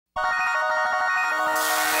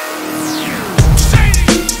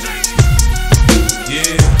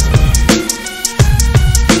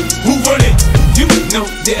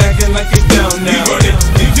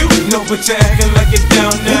but you're acting like you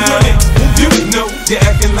don't know. You know you're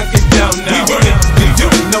acting like you don't know.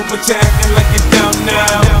 You know but you're acting like you don't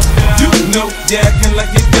know. You know you're acting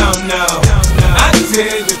like you don't know. I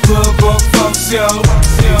tell the club or folk show,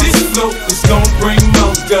 this flow is gon' bring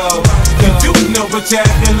more dough. You know but you're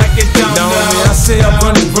acting like you don't know. I say I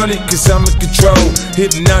run it cause I'm in control.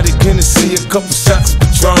 Hypnotic Hennessy, a couple shots of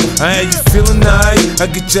Patron. I ain't you feeling alright? I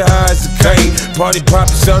get your eyes a kite. Party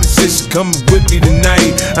poppin', shawty said she coming with me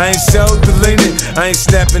tonight. I ain't self-deleting, I ain't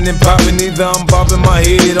snapping and popping either. I'm bobbing my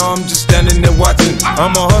head or I'm just standing there watching.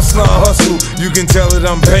 I'm a hustler, I hustle, you can tell that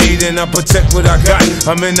I'm paid and I protect what I got.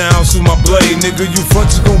 I'm in the house with my blade, nigga, you front,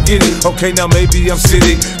 you gon' get it. Okay, now maybe I'm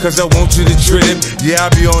sitting, cause I want you to trip it. Yeah, I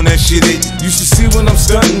be on that shit it. You should see when I'm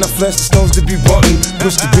stunting, I flash the stones to be wanting.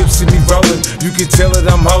 Push the whip, see me rolling, you can tell that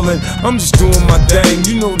I'm holding. I'm just doing my thing,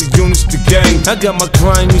 you know the units, the gang. I got my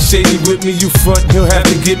crime and shady with me, you front, you'll have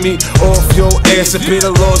to get me off your ass. I pay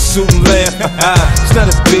the lawsuit and laugh. It's not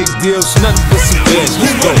a big deal, it's nothing but some cash.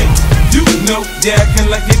 Let's go. You know you're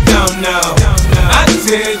acting like you don't know. I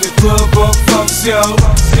tell the club or folk show,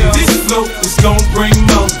 this flow is gon' bring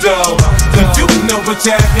more dough. You know but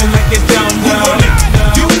you're acting like you don't know.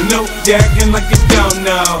 You know you're acting like you don't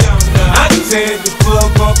know. I tell the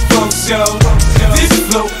club or folk show, this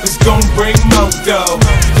flow is gon' bring more dough.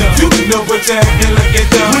 You know but you're acting like you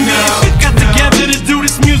don't know. We got together to do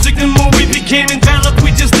this music, the more we became enveloped,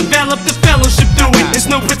 we just developed the fellowship through it.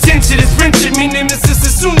 There's no pretension, it's friendship, me nemesis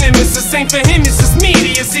is soon nemesis. Ain't for him, it's just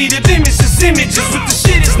media, see the them, it's just images. With the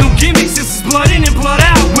shit, it's no gimmicks, this is blood in and blood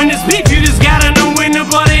out. When it's beef, you just gotta know when the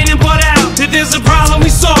blood in and blood out. If there's a problem, we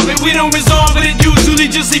solve it, we don't resolve it. It usually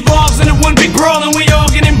just evolves into one big brawl, and we all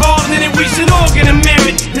get involved in it. We should all get a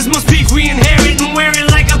merit. This must beef we inherit and wear it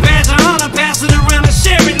like a badge of honor. Pass it around and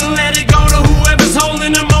share it and let it go to whoever's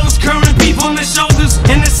holding the most current beef on their shoulders.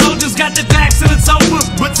 And the soldiers got their backs and it's over.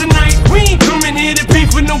 But tonight we ain't coming here to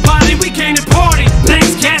beef with nobody. We came to party.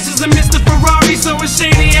 Thanks, Cash is a Mr. Ferrari, so it's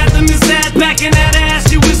shady at the Miss Ad. Back in that ass,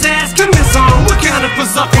 you was asking Miss on what kind of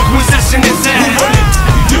berserker possession is that?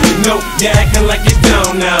 You know you're acting like you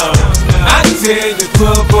don't know. I tell the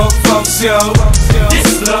club or folk show,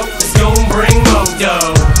 this flow is gon' bring more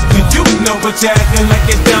dough. You know but you're acting like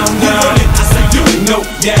you don't know. I said you know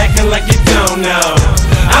you're acting like you don't know.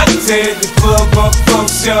 I tell the club or folk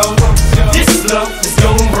show, this flow is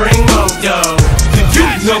gon' bring more dough. You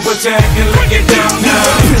know but you're acting like you don't know.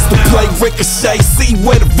 Pistol play, ricochet, see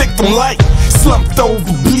where the victim lay. Slumped over,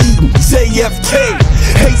 bleeding, JFK.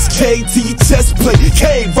 HK to your chest plate,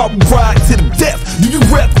 cave, I will ride to the death. Do you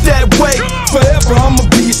rep that way? Forever I'ma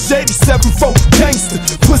be a shady 7-4 gangster.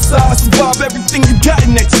 Plus I survive everything you got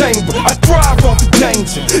in that chamber. I thrive off the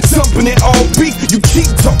danger, jumping it all beat. You keep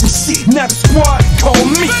talking shit, now the squad call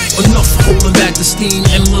me. Enough holding back the steam,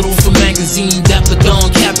 M little for magazine. Dapper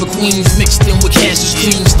Dawn, Kappa Queens, mixed in with Cash's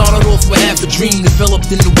cream. Started off with half a dream,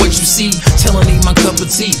 developed into what you see. Telling ain't my cup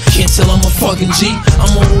of tea, can't tell I'm a fucking G.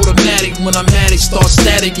 I'm a automatic, when I'm at it, start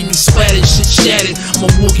static and you splattered, shit shattered. I'm a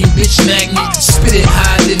walking bitch magnet, spit it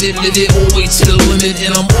high, live it, always to the limit.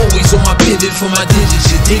 And I'm always on my pivot for my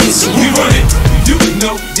digits, you dig it? So we run it, you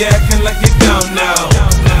know you're acting like you don't know.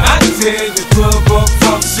 I tell the club or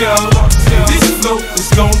folk show, this flow is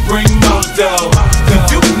gon' bring more dough.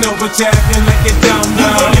 You know but you're acting like you don't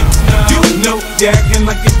know. You know you're acting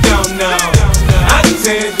like you don't know. I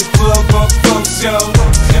tell the club or folk show,